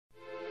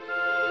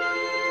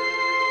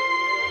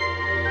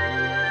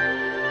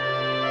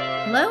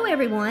Hello,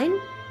 everyone.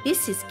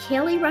 This is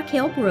Kelly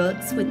Raquel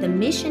Brooks with the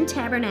Mission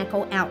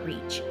Tabernacle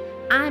Outreach.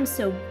 I'm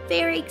so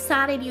very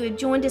excited you have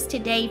joined us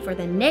today for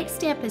the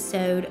next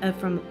episode of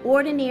From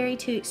Ordinary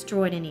to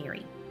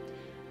Extraordinary.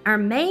 Our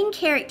main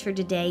character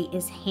today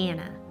is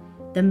Hannah,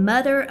 the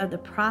mother of the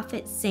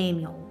prophet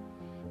Samuel.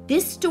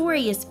 This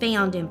story is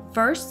found in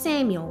 1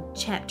 Samuel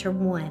chapter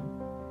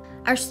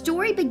 1. Our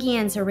story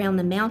begins around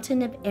the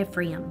mountain of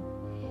Ephraim.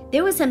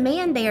 There was a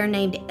man there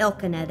named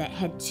Elkanah that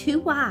had 2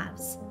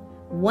 wives.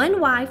 One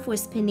wife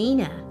was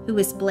Peninnah, who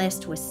was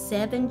blessed with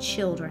 7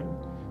 children.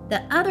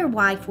 The other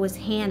wife was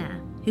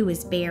Hannah, who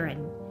was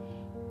barren.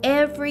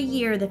 Every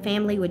year the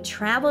family would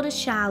travel to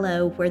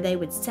Shiloh, where they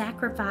would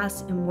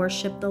sacrifice and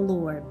worship the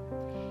Lord.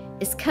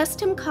 As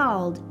custom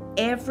called,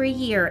 every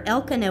year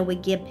Elkanah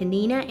would give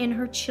Peninnah and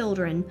her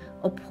children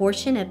a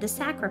portion of the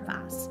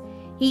sacrifice.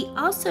 He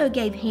also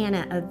gave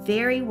Hannah a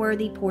very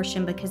worthy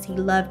portion because he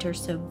loved her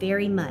so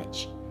very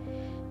much.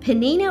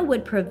 Peninnah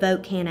would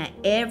provoke Hannah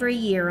every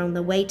year on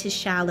the way to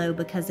Shiloh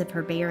because of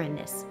her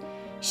barrenness.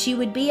 She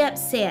would be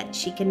upset,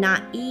 she could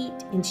not eat,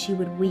 and she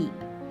would weep.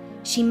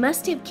 She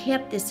must have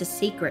kept this a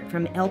secret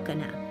from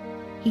Elkanah.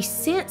 He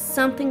sensed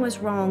something was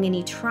wrong and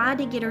he tried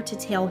to get her to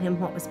tell him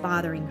what was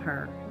bothering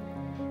her.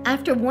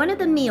 After one of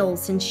the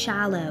meals in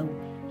Shiloh,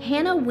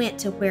 Hannah went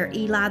to where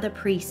Eli the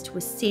priest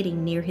was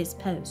sitting near his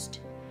post.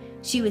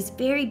 She was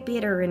very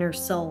bitter in her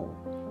soul.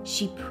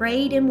 She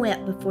prayed and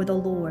wept before the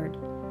Lord.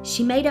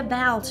 She made a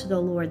vow to the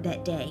Lord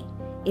that day.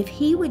 If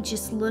he would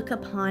just look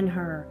upon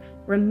her,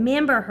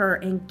 remember her,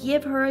 and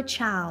give her a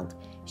child,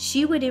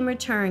 she would in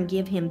return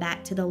give him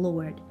back to the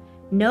Lord.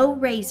 No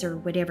razor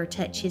would ever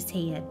touch his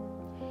head.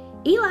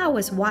 Eli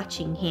was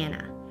watching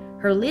Hannah.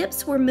 Her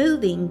lips were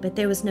moving, but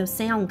there was no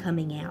sound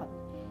coming out.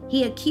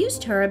 He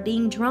accused her of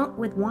being drunk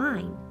with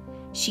wine.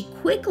 She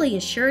quickly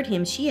assured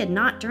him she had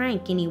not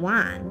drank any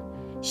wine.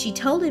 She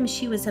told him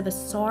she was of a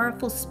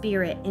sorrowful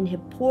spirit and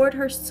had poured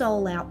her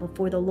soul out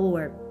before the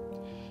Lord.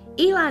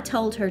 Eli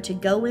told her to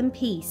go in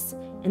peace,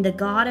 and the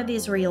God of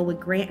Israel would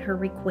grant her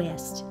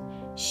request.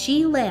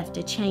 She left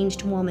a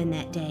changed woman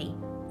that day.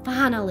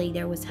 Finally,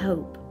 there was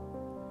hope.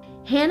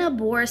 Hannah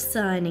bore a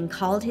son and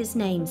called his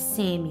name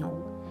Samuel.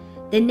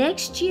 The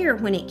next year,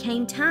 when it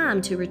came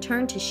time to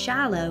return to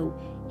Shiloh,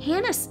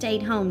 Hannah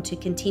stayed home to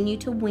continue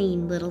to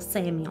wean little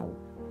Samuel.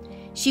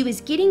 She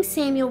was getting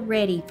Samuel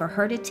ready for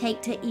her to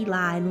take to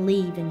Eli and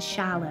leave in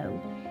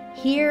Shiloh.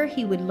 Here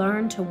he would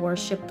learn to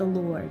worship the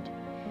Lord.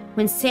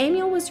 When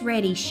Samuel was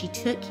ready, she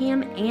took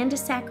him and a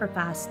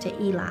sacrifice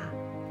to Eli.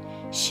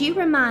 She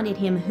reminded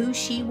him who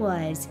she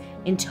was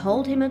and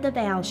told him of the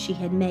vows she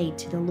had made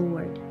to the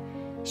Lord.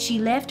 She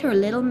left her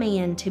little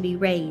man to be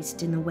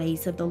raised in the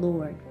ways of the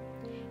Lord.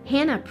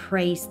 Hannah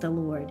praised the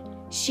Lord.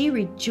 She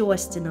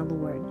rejoiced in the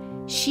Lord.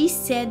 She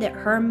said that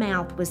her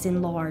mouth was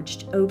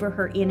enlarged over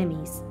her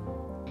enemies.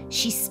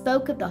 She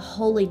spoke of the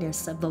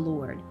holiness of the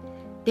Lord.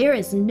 There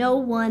is no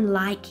one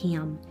like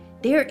him.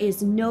 There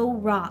is no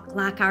rock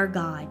like our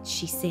God,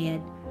 she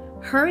said.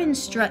 Her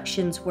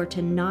instructions were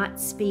to not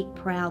speak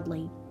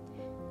proudly.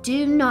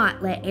 Do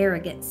not let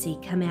arrogancy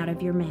come out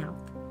of your mouth.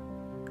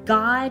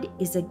 God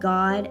is a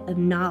God of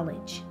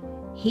knowledge.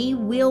 He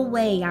will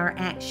weigh our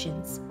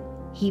actions.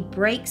 He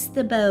breaks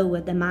the bow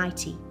of the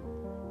mighty.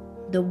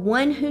 The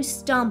one who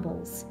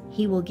stumbles,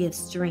 he will give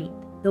strength.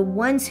 The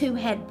ones who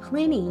had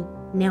plenty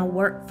now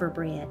work for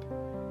bread.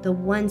 The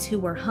ones who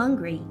were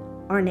hungry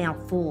are now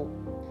full.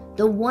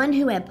 The one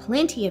who had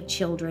plenty of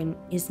children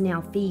is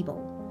now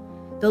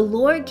feeble. The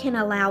Lord can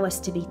allow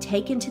us to be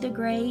taken to the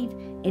grave,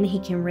 and he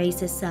can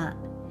raise us up.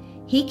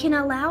 He can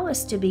allow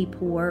us to be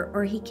poor,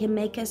 or he can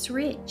make us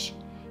rich.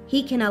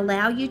 He can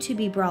allow you to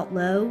be brought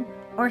low,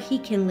 or he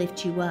can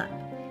lift you up.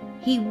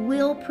 He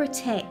will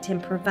protect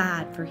and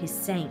provide for his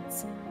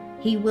saints.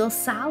 He will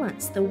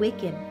silence the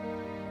wicked.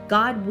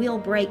 God will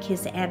break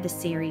his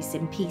adversaries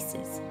in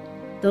pieces.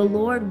 The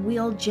Lord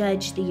will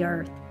judge the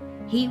earth.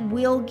 He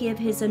will give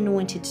his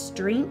anointed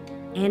strength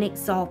and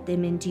exalt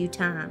them in due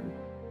time.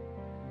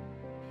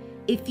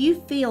 If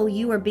you feel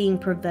you are being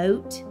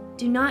provoked,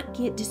 do not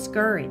get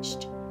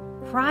discouraged.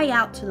 Cry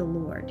out to the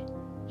Lord.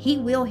 He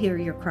will hear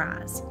your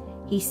cries.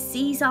 He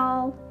sees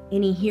all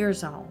and he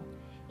hears all.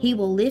 He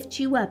will lift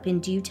you up in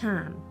due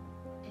time.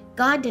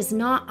 God does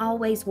not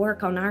always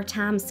work on our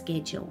time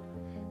schedule.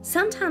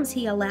 Sometimes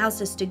he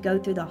allows us to go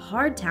through the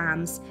hard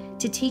times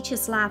to teach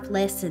us life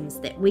lessons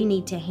that we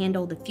need to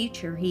handle the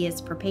future he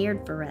has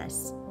prepared for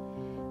us.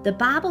 The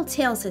Bible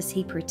tells us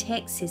he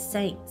protects his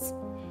saints.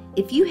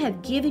 If you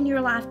have given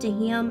your life to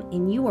him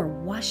and you are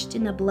washed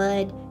in the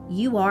blood,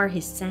 you are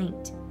his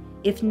saint.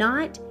 If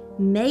not,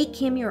 make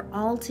him your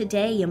all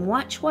today and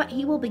watch what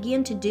he will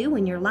begin to do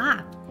in your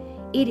life.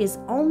 It is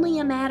only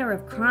a matter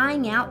of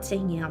crying out to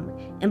him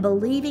and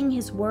believing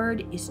his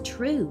word is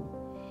true.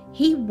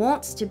 He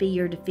wants to be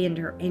your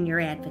defender and your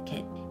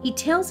advocate. He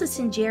tells us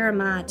in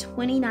Jeremiah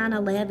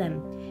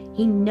 29:11,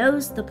 he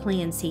knows the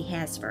plans he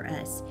has for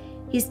us.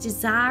 His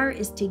desire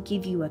is to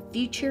give you a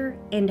future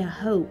and a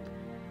hope.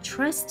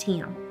 Trust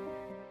him.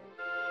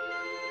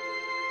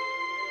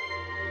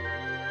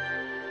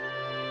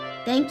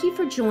 Thank you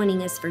for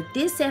joining us for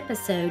this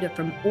episode of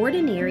From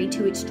Ordinary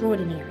to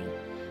Extraordinary.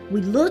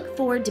 We look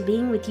forward to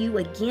being with you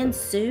again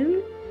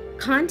soon.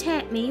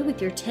 Contact me with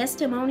your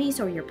testimonies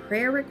or your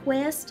prayer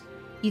requests.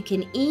 You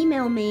can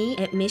email me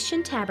at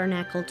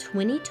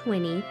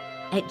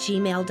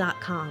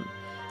missiontabernacle2020@gmail.com.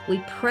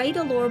 We pray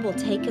the Lord will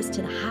take us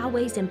to the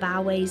highways and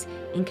byways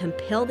and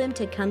compel them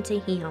to come to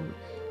Him.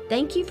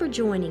 Thank you for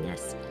joining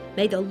us.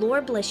 May the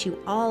Lord bless you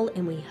all,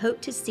 and we hope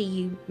to see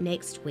you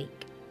next week.